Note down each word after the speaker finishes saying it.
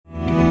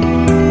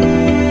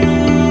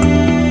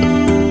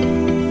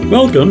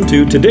Welcome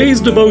to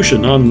today's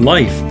devotion on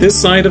life this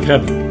side of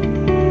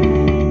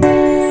heaven.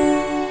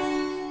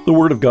 The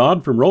Word of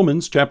God from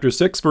Romans chapter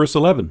 6, verse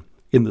 11.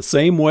 In the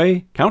same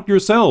way, count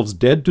yourselves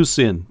dead to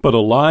sin, but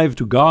alive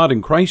to God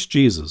in Christ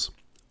Jesus.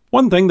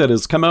 One thing that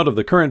has come out of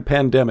the current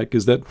pandemic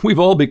is that we've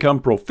all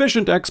become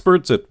proficient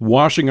experts at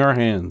washing our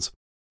hands.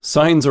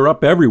 Signs are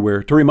up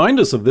everywhere to remind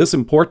us of this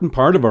important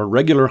part of our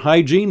regular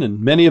hygiene, and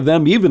many of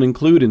them even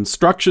include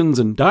instructions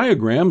and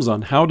diagrams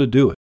on how to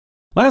do it.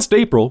 Last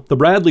April, the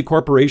Bradley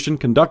Corporation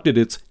conducted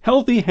its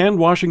Healthy Hand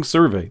Washing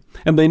Survey,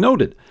 and they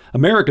noted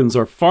Americans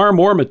are far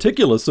more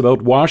meticulous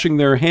about washing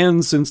their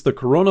hands since the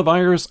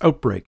coronavirus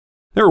outbreak.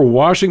 They're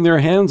washing their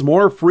hands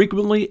more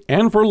frequently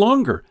and for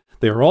longer.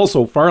 They are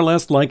also far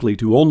less likely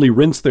to only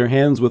rinse their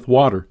hands with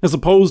water, as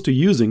opposed to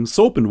using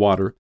soap and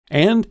water,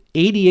 and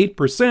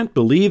 88%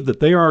 believe that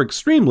they are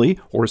extremely,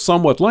 or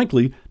somewhat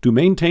likely, to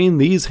maintain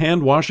these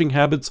hand-washing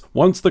habits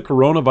once the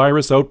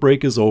coronavirus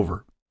outbreak is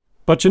over.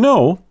 But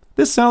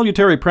this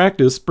salutary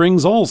practice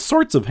brings all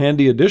sorts of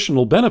handy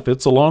additional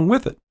benefits along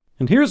with it.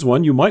 And here's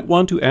one you might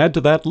want to add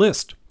to that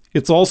list.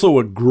 It's also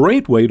a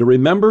great way to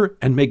remember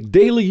and make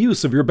daily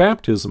use of your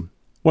baptism.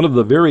 One of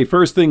the very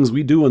first things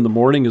we do in the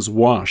morning is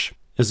wash.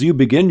 As you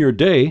begin your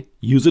day,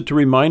 use it to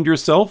remind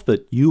yourself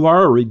that you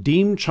are a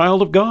redeemed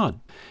child of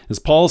God. As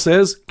Paul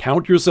says,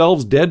 count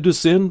yourselves dead to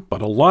sin,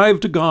 but alive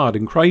to God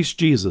in Christ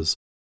Jesus.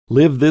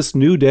 Live this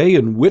new day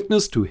and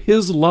witness to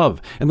His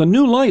love and the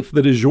new life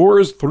that is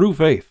yours through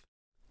faith.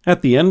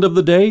 At the end of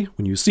the day,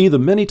 when you see the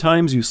many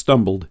times you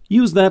stumbled,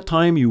 use that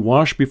time you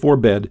wash before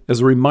bed as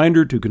a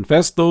reminder to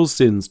confess those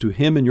sins to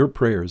Him in your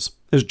prayers.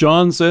 As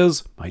John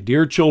says, "My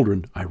dear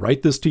children, I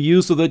write this to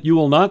you so that you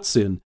will not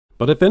sin.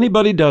 But if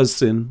anybody does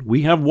sin,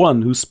 we have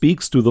one who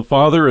speaks to the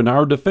Father in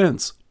our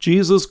defense,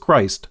 Jesus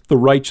Christ, the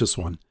righteous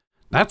one."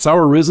 That's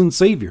our risen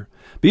Savior.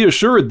 Be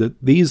assured that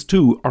these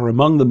two are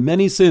among the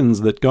many sins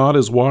that God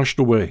has washed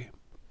away.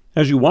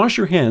 As you wash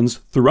your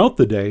hands throughout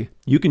the day,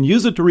 you can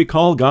use it to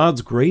recall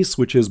God's grace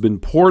which has been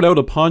poured out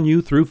upon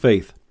you through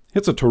faith.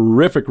 It's a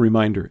terrific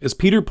reminder, as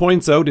Peter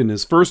points out in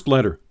his first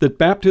letter, that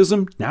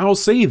baptism now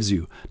saves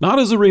you, not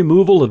as a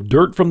removal of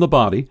dirt from the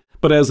body,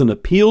 but as an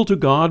appeal to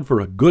God for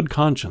a good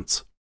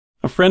conscience.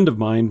 A friend of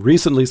mine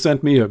recently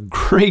sent me a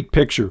great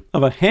picture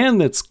of a hand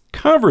that's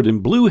covered in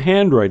blue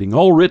handwriting,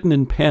 all written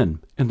in pen,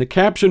 and the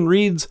caption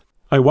reads,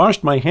 "I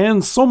washed my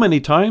hands so many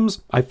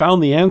times, I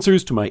found the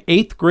answers to my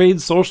 8th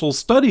grade social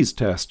studies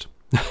test."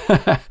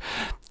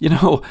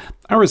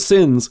 Our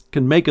sins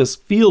can make us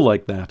feel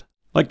like that,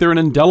 like they're an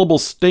indelible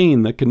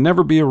stain that can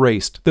never be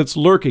erased, that's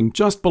lurking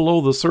just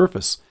below the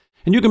surface.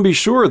 And you can be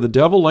sure the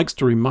devil likes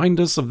to remind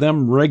us of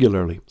them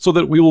regularly, so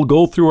that we will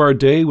go through our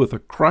day with a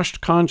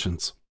crushed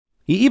conscience.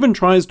 He even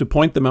tries to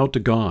point them out to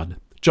God.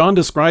 John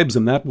describes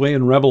him that way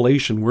in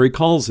Revelation, where he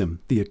calls him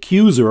the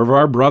accuser of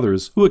our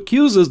brothers, who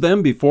accuses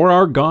them before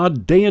our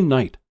God day and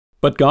night.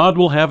 But God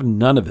will have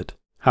none of it.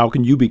 How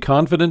can you be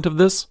confident of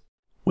this?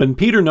 When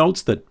Peter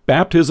notes that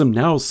baptism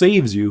now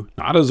saves you,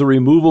 not as a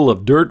removal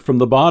of dirt from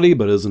the body,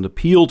 but as an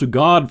appeal to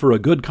God for a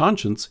good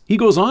conscience, he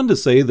goes on to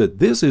say that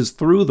this is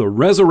through the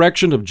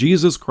resurrection of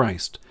Jesus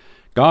Christ.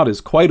 God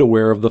is quite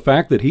aware of the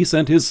fact that He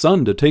sent His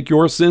Son to take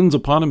your sins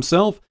upon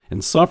Himself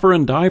and suffer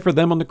and die for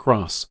them on the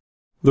cross.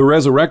 The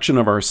resurrection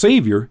of our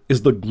Savior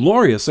is the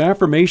glorious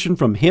affirmation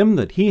from Him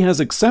that He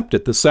has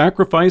accepted the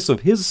sacrifice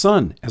of His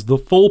Son as the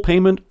full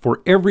payment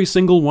for every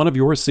single one of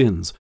your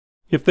sins.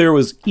 If there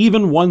was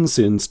even one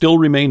sin still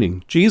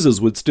remaining, Jesus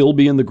would still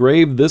be in the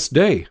grave this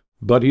day,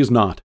 but He's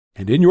not.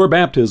 And in your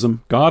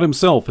baptism, God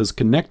Himself has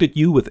connected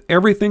you with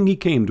everything He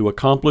came to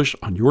accomplish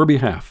on your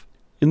behalf.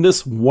 In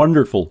this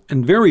wonderful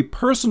and very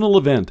personal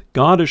event,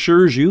 God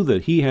assures you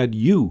that He had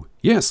you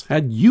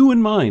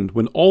in mind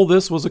when all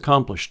this was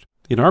accomplished.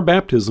 In our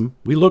baptism,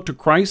 we look to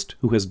Christ,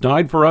 who has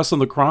died for us on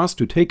the cross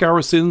to take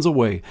our sins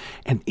away,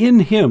 and in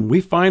Him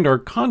we find our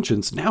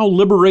conscience now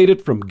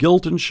liberated from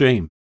guilt and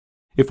shame.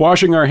 If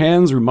washing our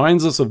hands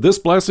reminds us of this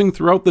blessing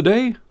throughout the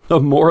day, the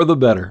more the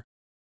better.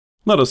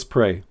 Let us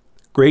pray.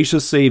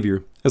 Gracious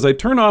Savior, as I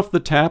turn off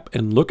the tap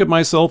and look at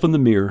myself in the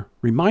mirror,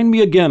 remind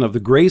me again of the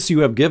grace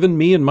You have given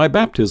me in my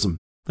baptism,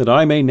 that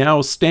I may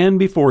now stand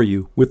before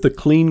You with the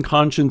clean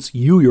conscience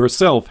You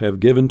Yourself have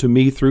given to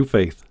me through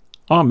faith.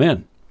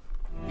 Amen.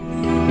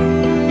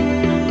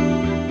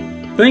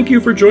 Thank you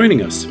for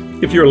joining us.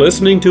 If you're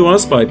listening to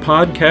us by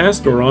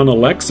podcast or on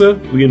Alexa,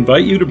 we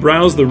invite you to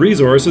browse the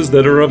resources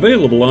that are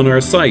available on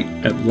our site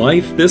at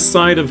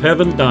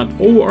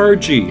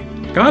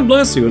lifethissideofheaven.org. God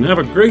bless you and have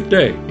a great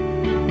day.